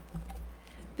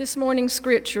This morning's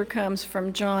scripture comes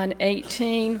from John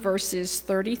 18, verses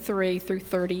 33 through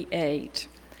 38.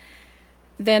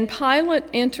 Then Pilate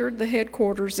entered the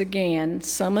headquarters again,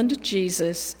 summoned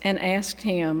Jesus, and asked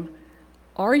him,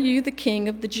 "Are you the king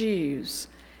of the Jews?"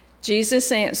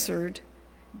 Jesus answered,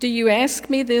 "Do you ask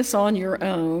me this on your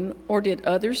own, or did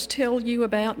others tell you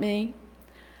about me?"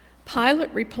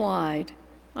 Pilate replied,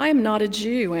 "I am not a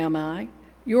Jew, am I?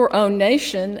 Your own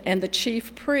nation and the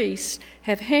chief priests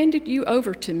have handed you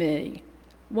over to me.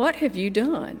 What have you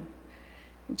done?"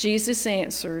 Jesus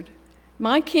answered,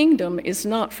 "My kingdom is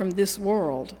not from this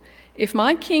world. If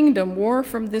my kingdom were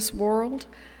from this world,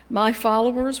 my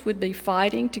followers would be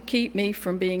fighting to keep me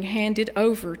from being handed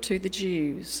over to the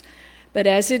Jews. But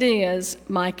as it is,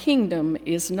 my kingdom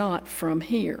is not from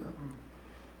here."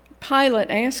 Pilate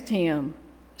asked him,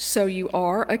 "So you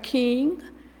are a king?"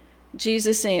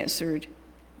 Jesus answered,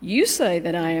 "You say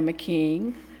that I am a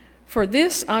king. For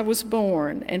this I was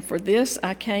born, and for this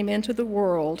I came into the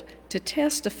world, to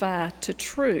testify to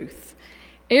truth.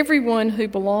 Everyone who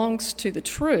belongs to the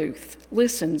truth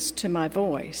listens to my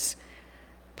voice."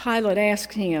 Pilate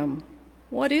asked him,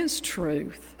 "What is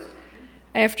truth?"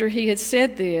 After he had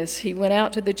said this, he went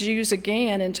out to the Jews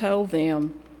again and told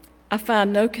them, "I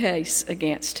find no case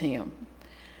against him."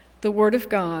 The word of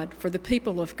God for the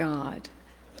people of God.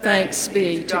 Thanks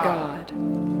be to God.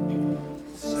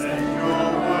 Send your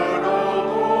word, O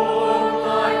Lord,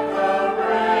 like the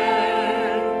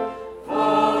rain,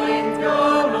 falling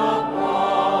down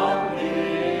upon the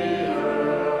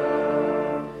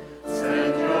earth.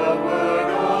 Send your word,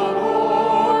 O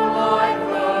Lord, like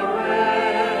the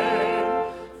rain,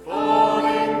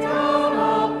 falling down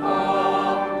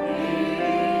upon the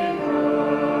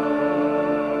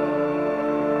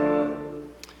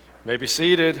earth. May be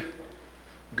seated.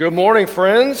 Good morning,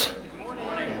 friends.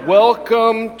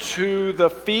 Welcome to the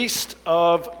Feast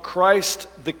of Christ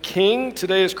the King.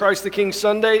 Today is Christ the King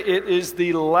Sunday. It is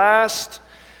the last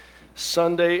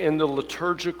Sunday in the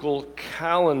liturgical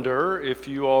calendar. If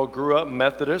you all grew up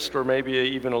Methodist or maybe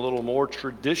even a little more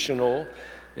traditional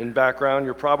in background,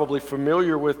 you're probably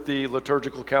familiar with the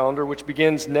liturgical calendar, which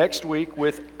begins next week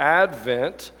with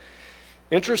Advent.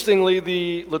 Interestingly,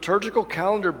 the liturgical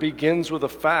calendar begins with a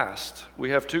fast. We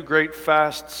have two great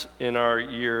fasts in our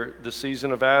year, the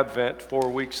season of Advent, 4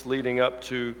 weeks leading up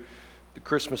to the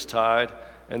Christmastide,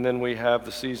 and then we have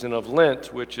the season of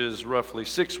Lent, which is roughly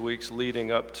 6 weeks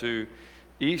leading up to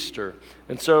Easter.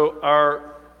 And so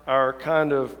our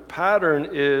kind of pattern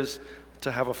is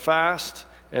to have a fast,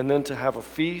 and then to have a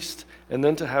feast, and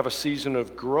then to have a season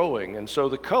of growing. And so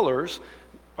the colors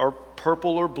are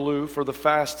purple or blue for the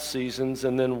fast seasons,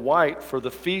 and then white for the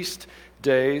feast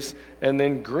days, and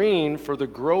then green for the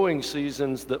growing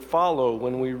seasons that follow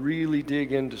when we really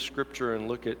dig into Scripture and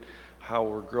look at how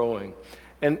we're growing.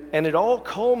 And it all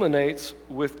culminates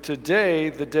with today,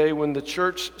 the day when the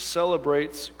church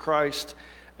celebrates Christ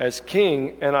as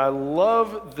King. And I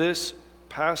love this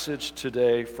passage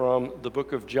today from the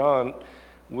book of John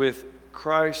with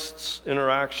Christ's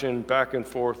interaction back and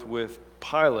forth with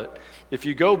Pilate. If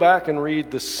you go back and read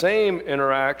the same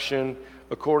interaction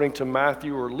according to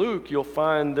Matthew or Luke, you'll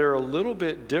find they're a little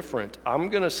bit different. I'm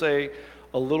going to say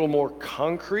a little more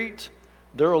concrete.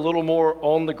 They're a little more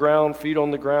on the ground, feet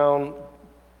on the ground,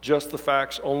 just the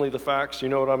facts, only the facts, you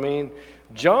know what I mean?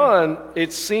 John,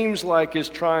 it seems like, is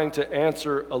trying to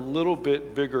answer a little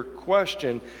bit bigger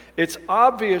question. It's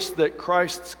obvious that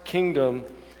Christ's kingdom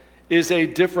is a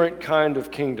different kind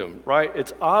of kingdom, right?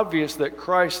 It's obvious that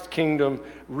Christ's kingdom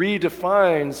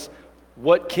redefines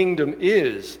what kingdom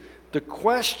is. The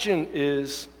question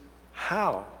is,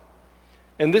 how?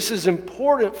 And this is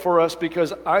important for us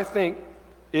because I think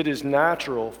it is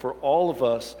natural for all of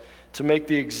us to make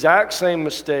the exact same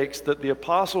mistakes that the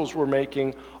apostles were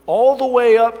making all the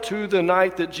way up to the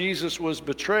night that Jesus was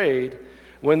betrayed,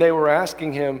 when they were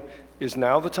asking him, is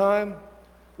now the time?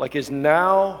 Like, is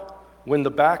now when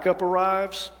the backup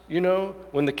arrives,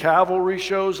 when the cavalry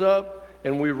shows up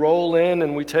and we roll in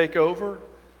and we take over?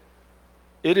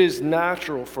 It is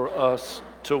natural for us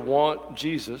to want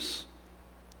Jesus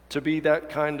to be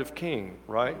that kind of king,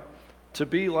 right? To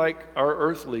be like our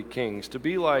earthly kings, to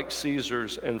be like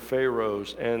Caesars and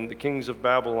Pharaohs and the kings of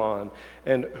Babylon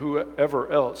and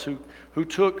whoever else who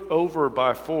took over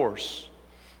by force.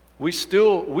 We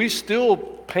still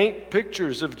paint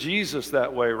pictures of Jesus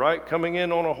that way, right? Coming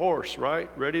in on a horse, right?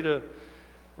 Ready to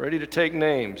take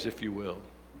names, if you will.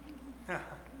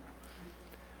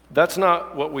 That's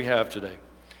not what we have today.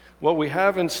 What we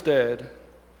have instead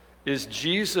is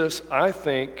Jesus, I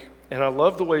think, And I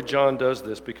love the way John does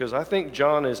this because I think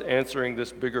John is answering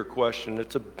this bigger question.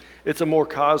 It's a more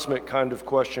cosmic kind of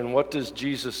question. What does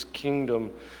Jesus'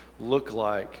 kingdom look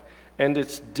like? And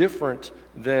it's different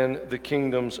than the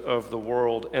kingdoms of the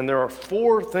world. And there are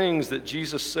 4 things that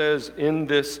Jesus says in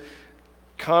this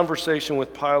conversation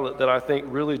with Pilate that I think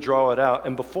really draw it out.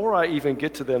 And before I even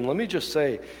get to them, let me just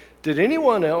say, did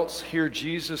anyone else hear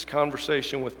Jesus'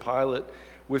 conversation with Pilate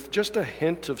with just a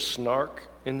hint of snark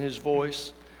in his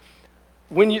voice?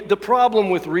 The problem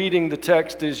with reading the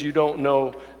text is you don't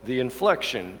know the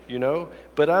inflection,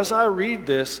 But as I read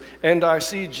this and I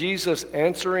see Jesus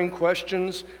answering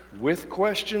questions with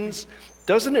questions,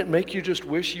 doesn't it make you just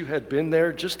wish you had been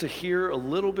there just to hear a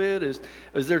little bit? Is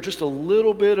there just a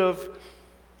little bit of,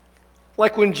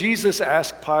 like when Jesus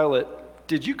asked Pilate,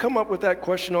 did you come up with that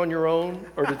question on your own?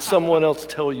 Or did someone else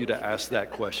tell you to ask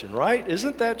that question, right?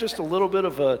 Isn't that just a little bit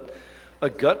of a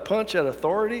gut punch at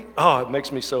authority? Oh, it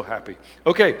makes me so happy.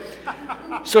 Okay,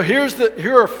 so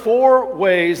here are 4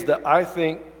 ways that I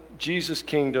think Jesus'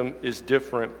 kingdom is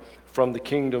different from the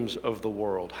kingdoms of the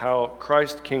world, how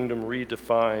Christ's kingdom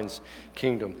redefines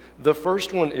kingdom. The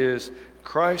first one is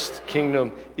Christ's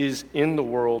kingdom is in the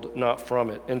world, not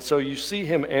from it. And so you see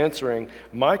him answering,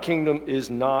 my kingdom is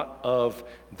not of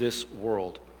this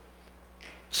world.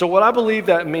 So what I believe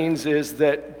that means is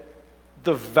that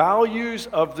the values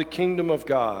of the kingdom of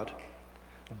God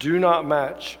do not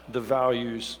match the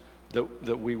values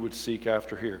that we would seek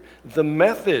after here. The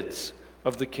methods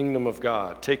of the kingdom of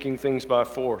God, taking things by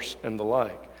force and the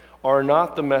like, are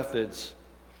not the methods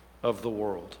of the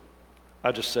world.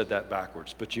 I just said that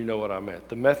backwards, but you know what I meant.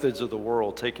 The methods of the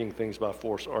world, taking things by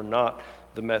force, are not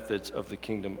the methods of the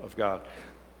kingdom of God.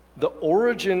 The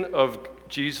origin of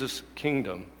Jesus'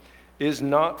 kingdom is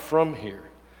not from here.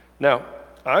 Now,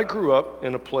 I grew up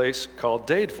in a place called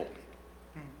Dadeville.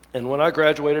 And when I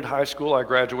graduated high school, I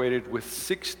graduated with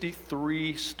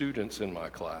 63 students in my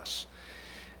class.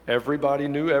 Everybody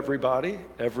knew everybody.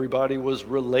 Everybody was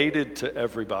related to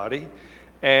everybody.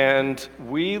 And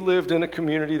we lived in a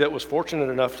community that was fortunate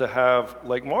enough to have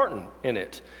Lake Martin in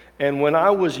it. And when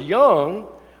I was young,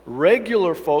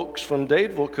 regular folks from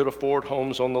Dadeville could afford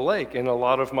homes on the lake, and a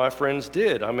lot of my friends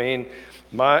did. I mean,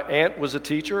 my aunt was a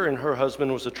teacher and her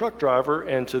husband was a truck driver,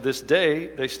 and to this day,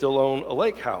 they still own a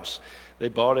lake house. They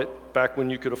bought it back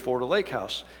when you could afford a lake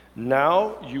house.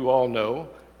 Now, you all know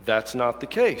that's not the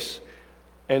case.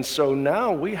 And so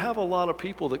now we have a lot of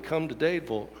people that come to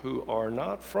Dadeville who are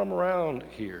not from around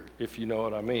here, if you know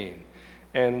what I mean.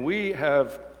 And we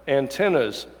have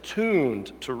antennas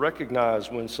tuned to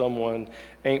recognize when someone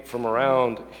ain't from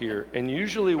around here. And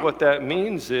usually what that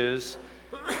means is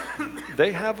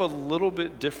they have a little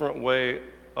bit different way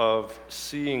of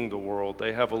seeing the world.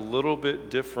 They have a little bit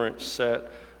different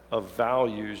set of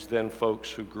values than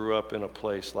folks who grew up in a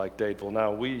place like Dadeville.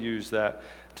 Now, we use that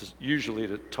usually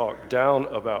to talk down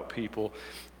about people,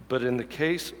 but in the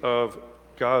case of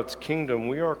God's kingdom,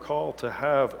 we are called to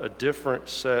have a different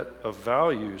set of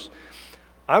values.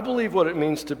 I believe what it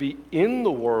means to be in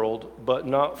the world but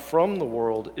not from the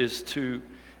world is to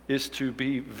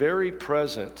be very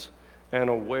present and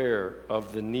aware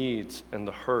of the needs and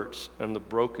the hurts and the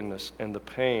brokenness and the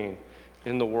pain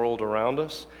in the world around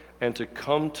us, and to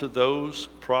come to those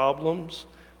problems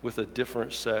with a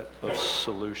different set of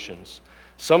solutions.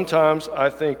 Sometimes I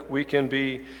think we can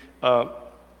be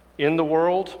in the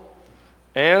world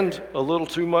and a little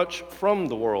too much from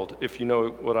the world, if you know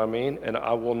what I mean. And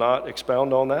I will not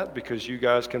expound on that because you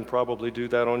guys can probably do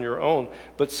that on your own.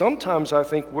 But sometimes I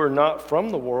think we're not from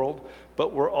the world,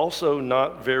 but we're also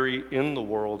not very in the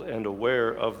world and aware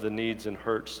of the needs and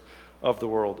hurts of the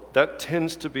world. That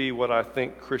tends to be what I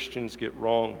think Christians get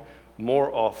wrong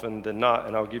more often than not.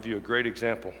 And I'll give you a great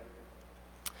example.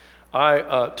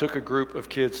 I took a group of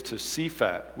kids to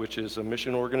CFAT, which is a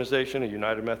mission organization, a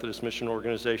United Methodist mission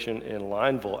organization in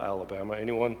Lineville, Alabama.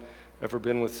 Anyone ever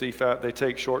been with CFAT? They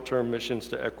take short-term missions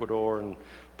to Ecuador and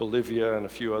Bolivia and a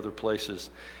few other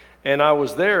places. And I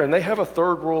was there, and they have a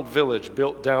third world village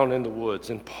built down in the woods.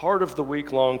 And part of the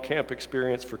week-long camp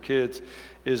experience for kids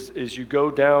is you go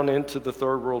down into the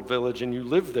third world village and you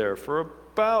live there for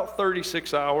about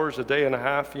 36 hours, a day and a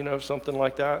half, something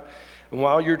like that. And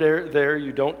while you're there,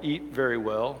 you don't eat very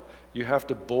well. You have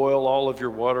to boil all of your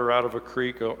water out of a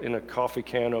creek in a coffee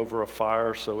can over a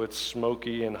fire, so it's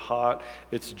smoky and hot.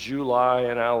 It's July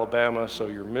in Alabama, so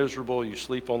you're miserable. You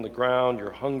sleep on the ground.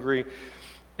 You're hungry.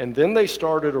 And then they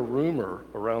started a rumor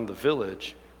around the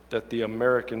village that the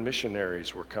American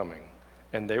missionaries were coming,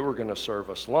 and they were going to serve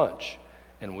us lunch.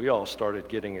 And we all started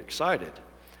getting excited.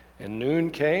 And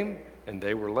noon came, and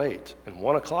they were late. And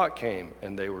 1 o'clock came,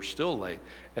 and they were still late.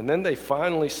 And then they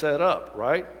finally set up,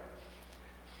 right?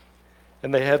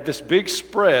 And they had this big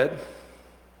spread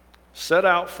set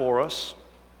out for us,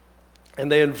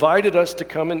 and they invited us to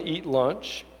come and eat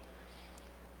lunch.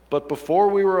 But before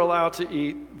we were allowed to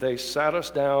eat, they sat us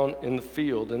down in the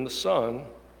field in the sun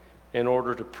in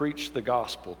order to preach the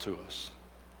gospel to us.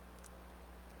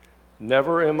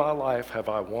 Never in my life have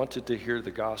I wanted to hear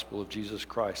the gospel of Jesus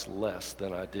Christ less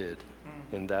than I did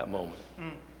in that moment.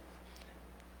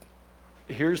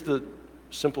 Here's the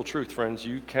simple truth, friends.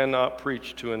 You cannot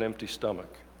preach to an empty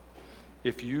stomach.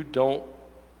 If you don't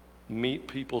meet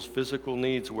people's physical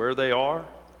needs where they are,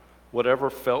 whatever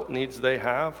felt needs they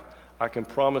have, I can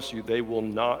promise you they will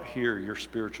not hear your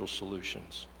spiritual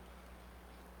solutions.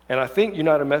 And I think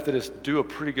United Methodists do a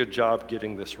pretty good job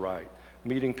getting this right,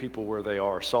 meeting people where they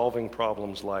are, solving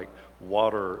problems like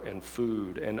water and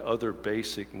food and other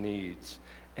basic needs,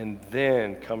 and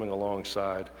then coming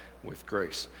alongside with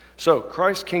grace. So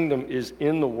Christ's kingdom is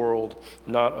in the world,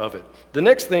 not of it. The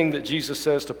next thing that Jesus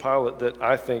says to Pilate that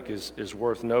I think is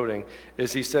worth noting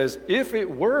is he says, if it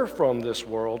were from this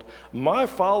world, my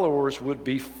followers would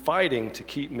be fighting to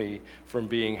keep me from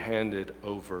being handed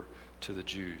over to the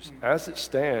Jews. As it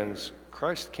stands,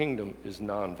 Christ's kingdom is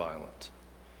nonviolent.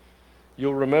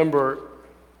 You'll remember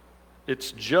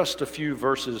it's just a few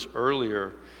verses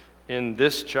earlier in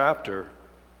this chapter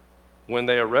when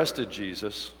they arrested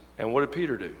Jesus. And what did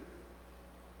Peter do?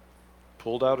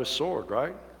 Pulled out his sword,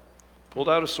 right? Pulled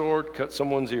out his sword, cut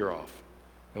someone's ear off.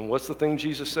 And what's the thing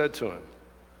Jesus said to him?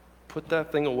 Put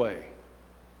that thing away.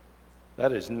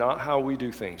 That is not how we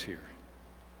do things here.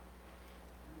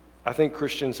 I think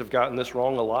Christians have gotten this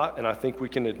wrong a lot, and I think we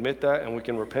can admit that and we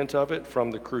can repent of it,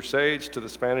 from the Crusades to the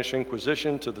Spanish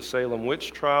Inquisition to the Salem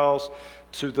witch trials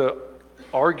to the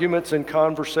arguments and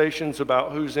conversations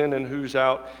about who's in and who's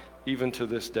out, even to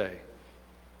this day.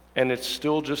 And it's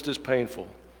still just as painful.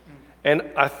 And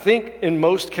I think in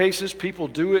most cases people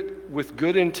do it with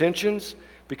good intentions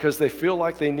because they feel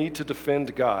like they need to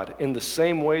defend God in the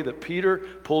same way that Peter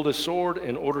pulled his sword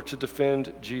in order to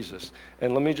defend Jesus.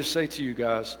 And let me just say to you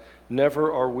guys,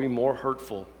 never are we more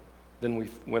hurtful than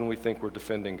when we think we're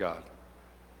defending God.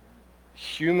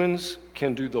 Humans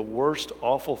can do the worst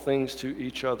awful things to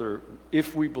each other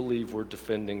if we believe we're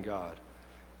defending God.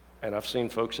 And I've seen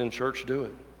folks in church do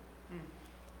it.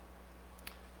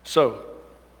 So,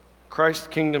 Christ's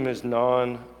kingdom is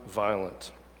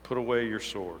non-violent. Put away your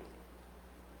sword.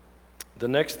 The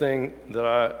next thing that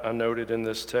I noted in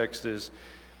this text is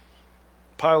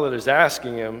Pilate is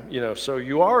asking him, so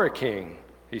you are a king,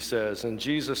 he says. And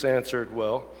Jesus answered,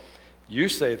 well, you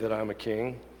say that I'm a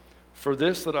king. For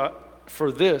this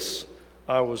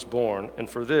I was born, and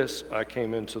for this I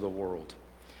came into the world.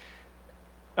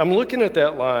 I'm looking at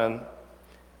that line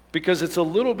because it's a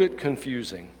little bit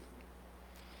confusing.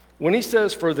 When he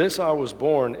says, for this I was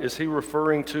born, is he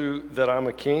referring to that I'm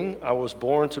a king? I was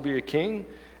born to be a king,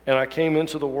 and I came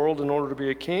into the world in order to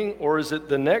be a king? Or is it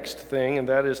the next thing, and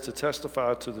that is to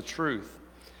testify to the truth?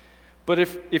 But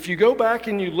if you go back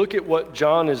and you look at what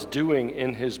John is doing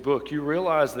in his book, you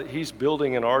realize that he's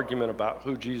building an argument about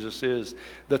who Jesus is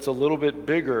that's a little bit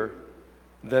bigger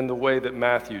than the way that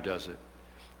Matthew does it.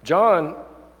 John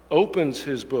opens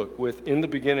his book with, in the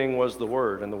beginning was the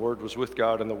Word, and the Word was with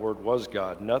God, and the Word was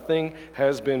God. Nothing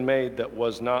has been made that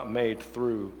was not made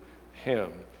through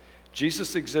him.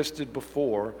 Jesus existed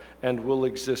before and will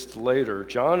exist later.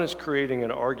 John is creating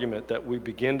an argument that we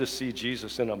begin to see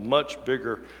Jesus in a much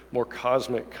bigger, more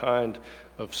cosmic kind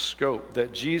of scope,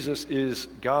 that Jesus is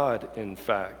God, in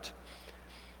fact.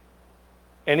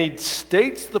 And he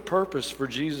states the purpose for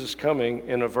Jesus coming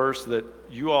in a verse that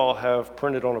you all have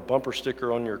printed on a bumper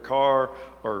sticker on your car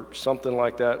or something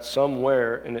like that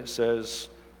somewhere, and it says,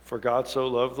 for God so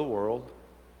loved the world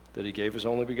that he gave his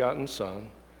only begotten Son,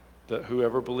 that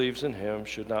whoever believes in him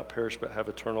should not perish but have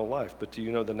eternal life. But do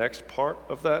you know the next part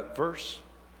of that verse?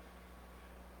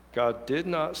 God did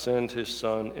not send his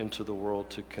Son into the world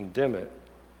to condemn it,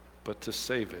 but to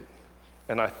save it.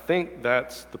 And I think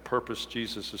that's the purpose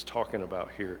Jesus is talking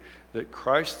about here, that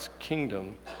Christ's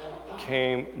kingdom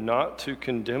came not to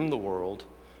condemn the world,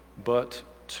 but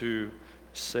to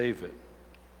save it.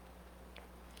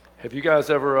 Have you guys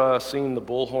ever seen the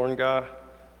bullhorn guy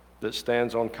that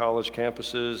stands on college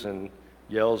campuses and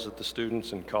yells at the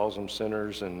students and calls them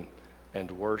sinners and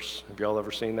worse? Have y'all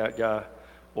ever seen that guy?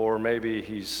 Or maybe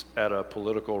he's at a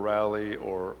political rally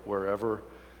or wherever.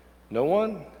 No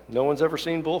one? No one's ever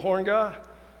seen Bullhorn Guy?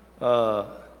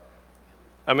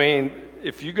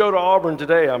 If you go to Auburn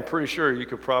today, I'm pretty sure you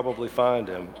could probably find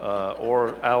him,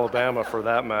 or Alabama for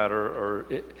that matter, or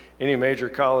any major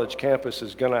college campus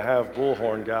is going to have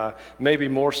Bullhorn Guy, maybe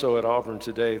more so at Auburn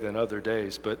today than other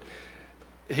days. But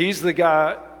he's the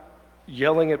guy,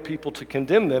 yelling at people to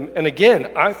condemn them. And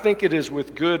again, I think it is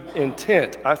with good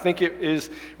intent. I think it is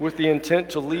with the intent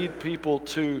to lead people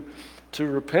to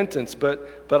repentance.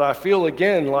 But I feel,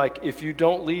 again, like if you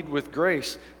don't lead with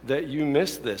grace, that you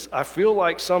miss this. I feel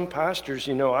like some pastors,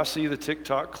 I see the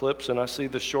TikTok clips and I see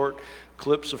the short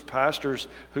clips of pastors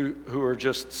who are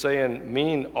just saying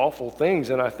mean, awful things,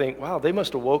 and I think, wow, they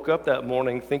must have woke up that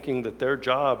morning thinking that their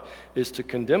job is to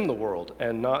condemn the world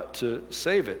and not to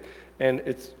save it. And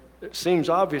it seems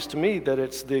obvious to me that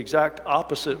it's the exact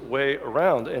opposite way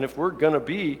around. And if we're going to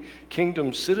be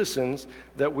kingdom citizens,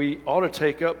 that we ought to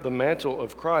take up the mantle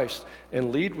of Christ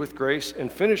and lead with grace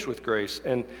and finish with grace.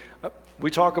 And we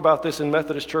talk about this in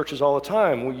Methodist churches all the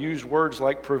time. We use words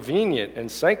like prevenient and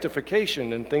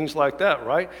sanctification and things like that,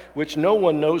 right? Which no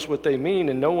one knows what they mean,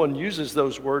 and no one uses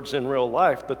those words in real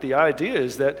life. But the idea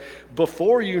is that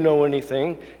before you know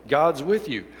anything, God's with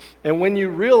you. And when you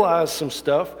realize some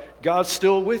stuff, God's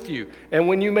still with you. And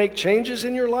when you make changes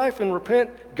in your life and repent,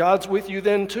 God's with you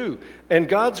then too. And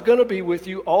God's going to be with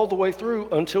you all the way through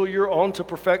until you're on to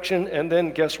perfection. And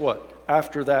then guess what?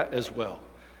 After that as well.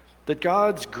 That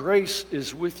God's grace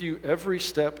is with you every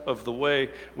step of the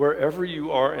way, wherever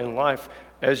you are in life,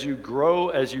 as you grow,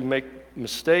 as you make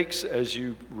mistakes, as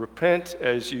you repent,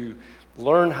 as you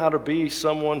learn how to be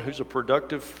someone who's a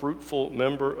productive, fruitful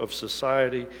member of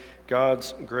society.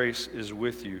 God's grace is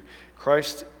with you.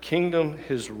 Christ's kingdom,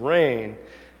 his reign,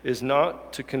 is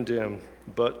not to condemn,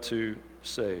 but to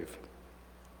save.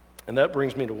 And that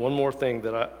brings me to one more thing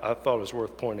that I thought was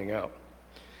worth pointing out.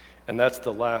 And that's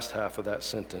the last half of that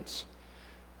sentence,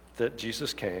 that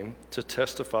Jesus came to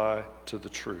testify to the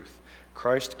truth.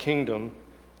 Christ's kingdom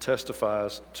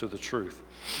testifies to the truth.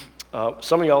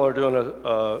 Some of y'all are doing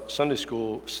a Sunday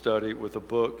school study with a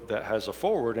book that has a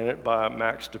foreword in it by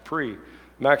Max Dupree.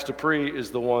 Max Dupree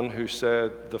is the one who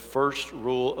said the first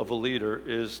rule of a leader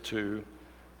is to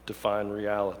define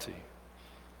reality.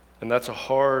 And that's a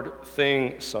hard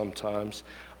thing sometimes.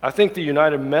 I think the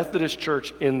United Methodist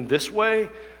Church in this way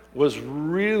was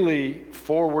really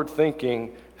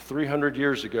forward-thinking 300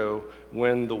 years ago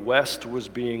when the West was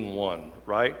being won,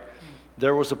 right?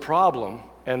 There was a problem,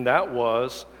 and that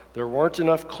was there weren't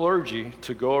enough clergy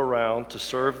to go around to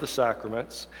serve the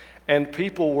sacraments, and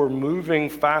people were moving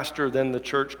faster than the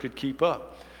church could keep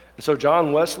up. And so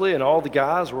John Wesley and all the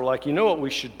guys were like, you know what we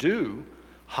should do?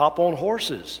 Hop on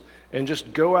horses and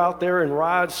just go out there and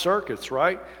ride circuits,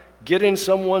 right? Get in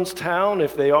someone's town.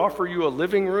 If they offer you a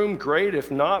living room, great.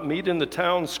 If not, meet in the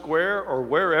town square or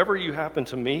wherever you happen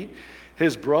to meet.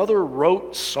 His brother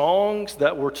wrote songs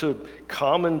that were to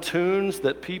common tunes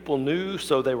that people knew,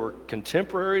 so they were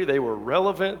contemporary, they were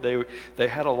relevant, they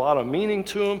had a lot of meaning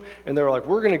to them, and they were like,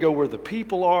 we're going to go where the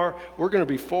people are, we're going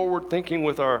to be forward-thinking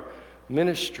with our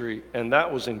ministry, and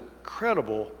that was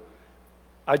incredible.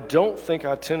 I don't think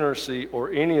Itinerancy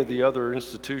or any of the other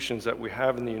institutions that we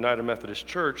have in the United Methodist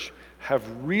Church have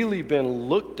really been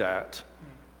looked at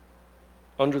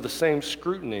under the same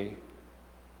scrutiny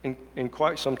in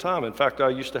quite some time. In fact, I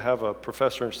used to have a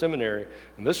professor in seminary,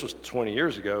 and this was 20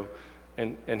 years ago,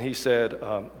 and he said,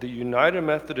 the United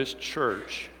Methodist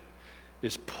Church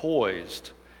is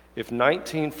poised. If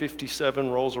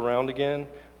 1957 rolls around again,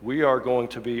 we are going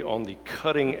to be on the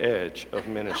cutting edge of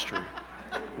ministry.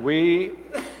 We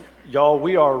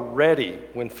are ready.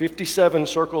 When 57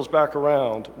 circles back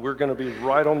around, we're going to be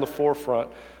right on the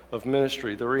forefront of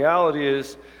ministry. The reality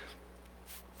is,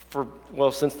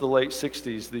 since the late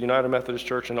 60s, the United Methodist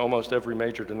Church and almost every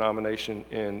major denomination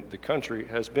in the country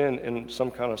has been in some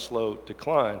kind of slow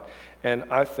decline. And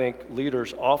I think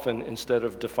leaders often, instead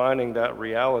of defining that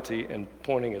reality and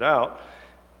pointing it out,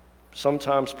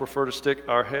 sometimes prefer to stick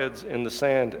our heads in the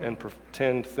sand and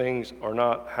pretend things are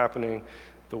not happening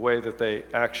the way that they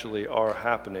actually are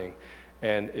happening.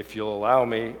 And if you'll allow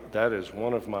me, that is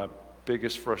one of my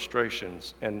biggest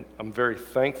frustrations. And I'm very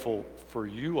thankful for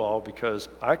you all, because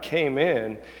I came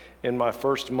in my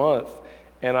first month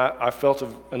and I felt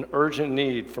an urgent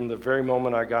need from the very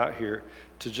moment I got here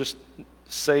to just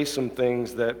say some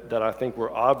things that I think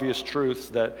were obvious truths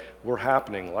that were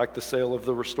happening, like the sale of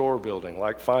the Restore building,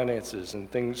 like finances and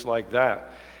things like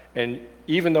that. And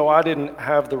even though I didn't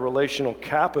have the relational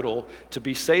capital to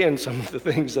be saying some of the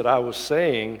things that I was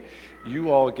saying, you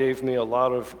all gave me a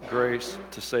lot of grace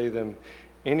to say them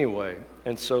anyway.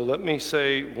 And so let me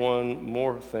say one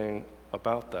more thing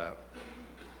about that.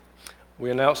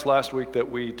 We announced last week that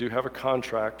we do have a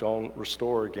contract on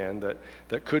Restore again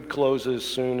that could close as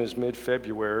soon as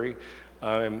mid-February.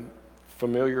 I'm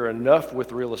familiar enough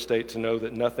with real estate to know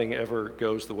that nothing ever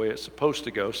goes the way it's supposed to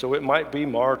go. So it might be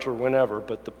March or whenever,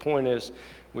 but the point is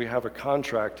we have a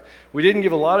contract. We didn't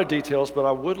give a lot of details, but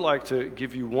I would like to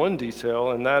give you one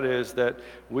detail, and that is that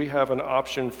we have an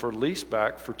option for lease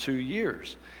back for 2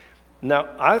 years. Now,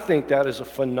 I think that is a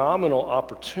phenomenal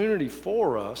opportunity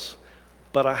for us,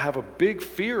 but I have a big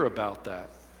fear about that.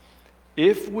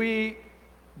 If we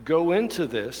go into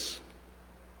this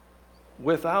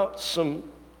without some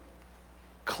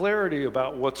clarity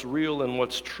about what's real and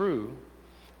what's true,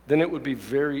 then it would be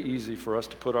very easy for us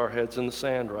to put our heads in the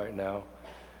sand right now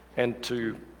and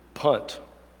to punt,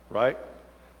 right?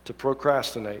 To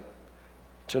procrastinate,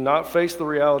 to not face the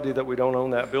reality that we don't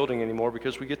own that building anymore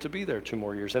because we get to be there 2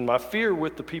 more years. And my fear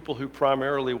with the people who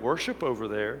primarily worship over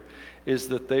there is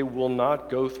that they will not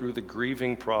go through the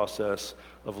grieving process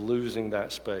of losing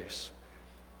that space.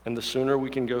 And the sooner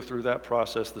we can go through that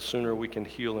process, the sooner we can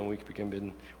heal and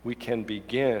we can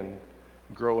begin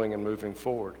growing and moving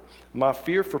forward. My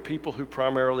fear for people who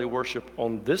primarily worship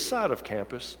on this side of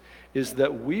campus is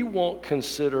that we won't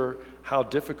consider how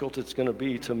difficult it's going to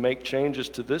be to make changes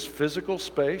to this physical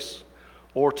space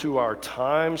or to our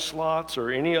time slots or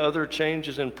any other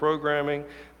changes in programming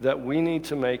that we need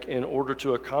to make in order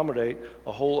to accommodate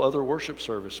a whole other worship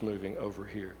service moving over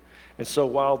here. And so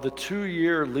while the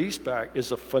 2-year leaseback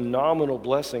is a phenomenal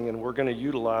blessing and we're going to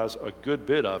utilize a good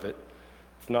bit of it,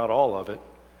 if not all of it,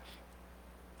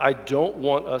 I don't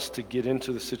want us to get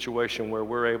into the situation where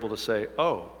we're able to say,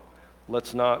 oh,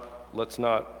 let's not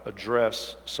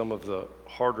address some of the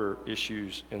harder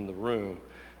issues in the room,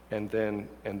 and then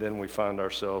we find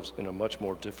ourselves in a much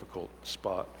more difficult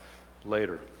spot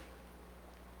later.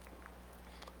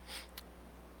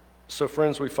 So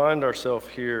friends, we find ourselves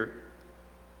here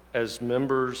as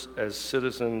members, as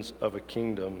citizens of a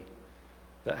kingdom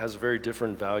that has a very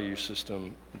different value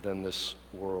system than this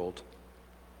world.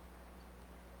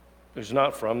 Who's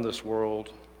not from this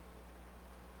world,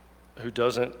 who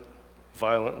doesn't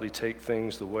violently take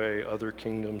things the way other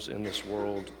kingdoms in this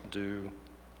world do,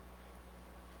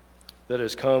 that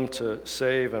has come to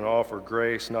save and offer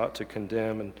grace, not to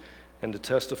condemn, and to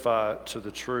testify to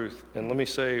the truth. And let me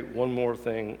say one more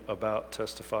thing about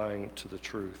testifying to the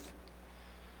truth.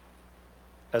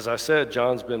 As I said,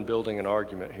 John's been building an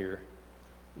argument here.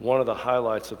 One of the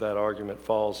highlights of that argument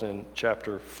falls in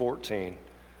chapter 14,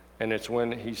 and it's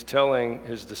when he's telling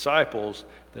his disciples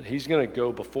that he's going to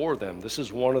go before them. This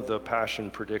is one of the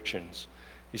Passion predictions.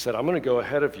 He said, I'm going to go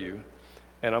ahead of you,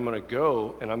 and I'm going to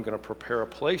go, and I'm going to prepare a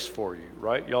place for you,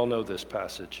 right? Y'all know this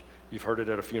passage. You've heard it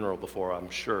at a funeral before, I'm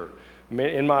sure.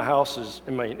 In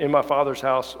my Father's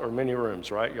house are many rooms,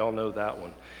 right? Y'all know that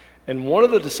one. And one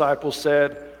of the disciples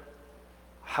said,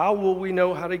 how will we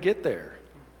know how to get there?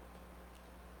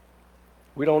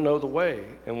 We don't know the way.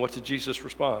 And what did Jesus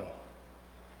respond?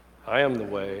 I am the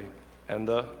way and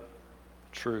the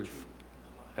truth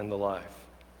and the life.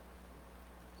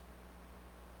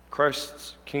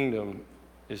 Christ's kingdom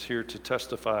is here to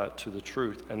testify to the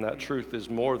truth, and that truth is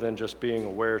more than just being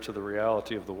aware to the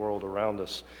reality of the world around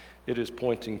us. It is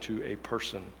pointing to a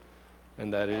person,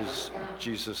 and that is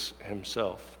Jesus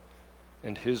himself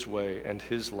and his way and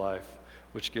his life,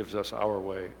 which gives us our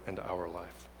way and our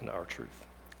life and our truth.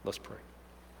 Let's pray.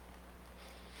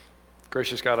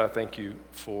 Gracious God, I thank you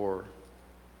for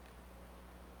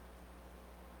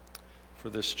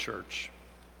this church,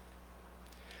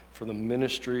 for the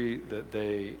ministry that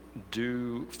they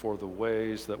do, for the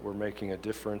ways that we're making a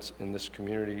difference in this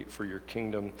community for your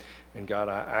kingdom. And God,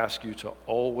 I ask you to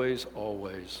always,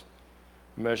 always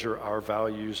measure our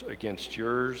values against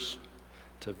yours,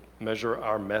 to measure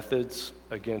our methods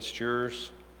against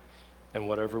yours, and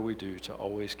whatever we do, to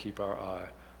always keep our eye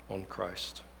on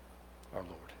Christ, our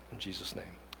Lord. In Jesus' name,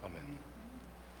 amen.